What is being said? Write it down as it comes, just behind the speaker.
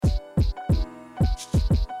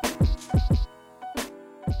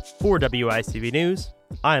For WICB News,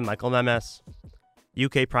 I'm Michael Memes.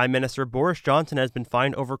 UK Prime Minister Boris Johnson has been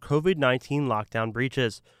fined over COVID-19 lockdown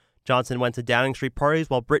breaches. Johnson went to Downing Street parties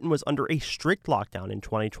while Britain was under a strict lockdown in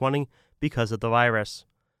 2020 because of the virus.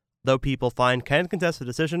 Though people fined can contest the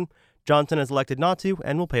decision, Johnson has elected not to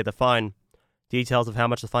and will pay the fine. Details of how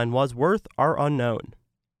much the fine was worth are unknown.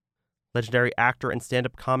 Legendary actor and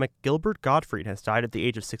stand-up comic Gilbert Gottfried has died at the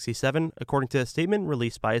age of 67, according to a statement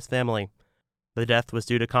released by his family. The death was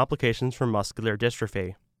due to complications from muscular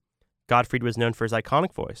dystrophy. Gottfried was known for his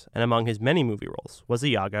iconic voice, and among his many movie roles was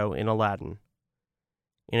Iago in Aladdin.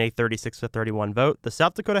 In a 36-31 vote, the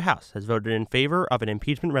South Dakota House has voted in favor of an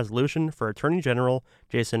impeachment resolution for Attorney General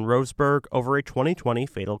Jason Rovsberg over a 2020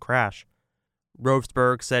 fatal crash.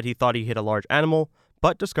 Rovsberg said he thought he hit a large animal,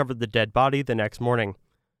 but discovered the dead body the next morning.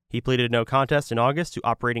 He pleaded no contest in August to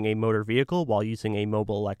operating a motor vehicle while using a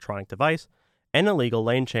mobile electronic device and illegal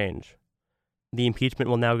lane change. The impeachment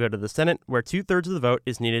will now go to the Senate, where 2/3 of the vote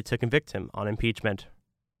is needed to convict him on impeachment.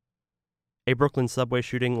 A Brooklyn subway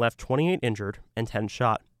shooting left 28 injured and 10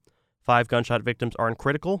 shot. 5 gunshot victims are in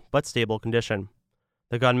critical but stable condition.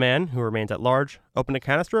 The gunman, who remains at large, opened a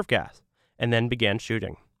canister of gas and then began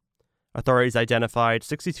shooting. Authorities identified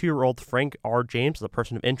 62-year-old Frank R. James as a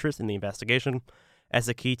person of interest in the investigation, as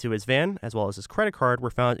the key to his van, as well as his credit card, were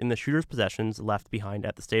found in the shooter's possessions left behind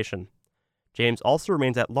at the station. James also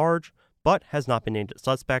remains at large, but has not been named a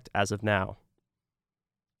suspect as of now.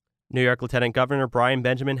 New York Lieutenant Governor Brian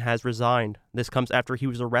Benjamin has resigned. This comes after he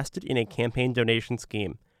was arrested in a campaign donation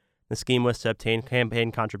scheme. The scheme was to obtain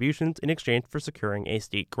campaign contributions in exchange for securing a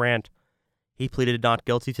state grant. He pleaded not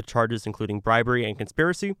guilty to charges including bribery and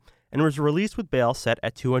conspiracy, and was released with bail set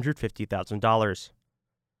at $250,000.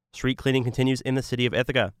 Street cleaning continues in the city of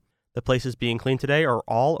Ithaca. The places being cleaned today are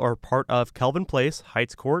all or part of Kelvin Place,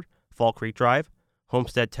 Heights Court, Fall Creek Drive,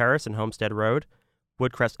 Homestead Terrace and Homestead Road,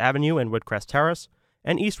 Woodcrest Avenue and Woodcrest Terrace,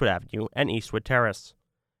 and Eastwood Avenue and Eastwood Terrace.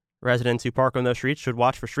 Residents who park on those streets should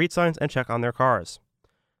watch for street signs and check on their cars.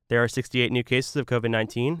 There are 68 new cases of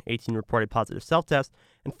COVID-19, 18 reported positive self-tests,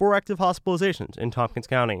 and 4 active hospitalizations in Tompkins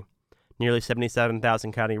County. Nearly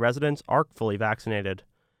 77,000 county residents are fully vaccinated.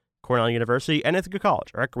 Cornell University and Ithaca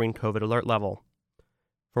College are at green COVID alert level.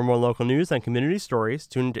 For more local news and community stories,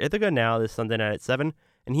 tune into Ithaca Now this Sunday night at 7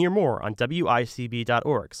 and hear more on wicb.org/news.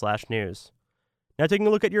 Now taking a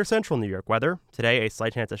look at your central New York weather. Today, a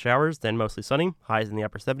slight chance of showers, then mostly sunny, highs in the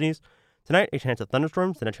upper 70s. Tonight, a chance of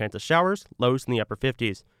thunderstorms, then a chance of showers, lows in the upper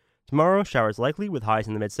 50s. Tomorrow, showers likely with highs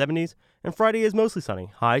in the mid-70s, and Friday is mostly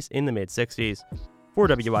sunny, highs in the mid-60s. For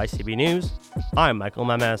WICB News, I'm Michael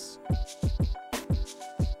Memes.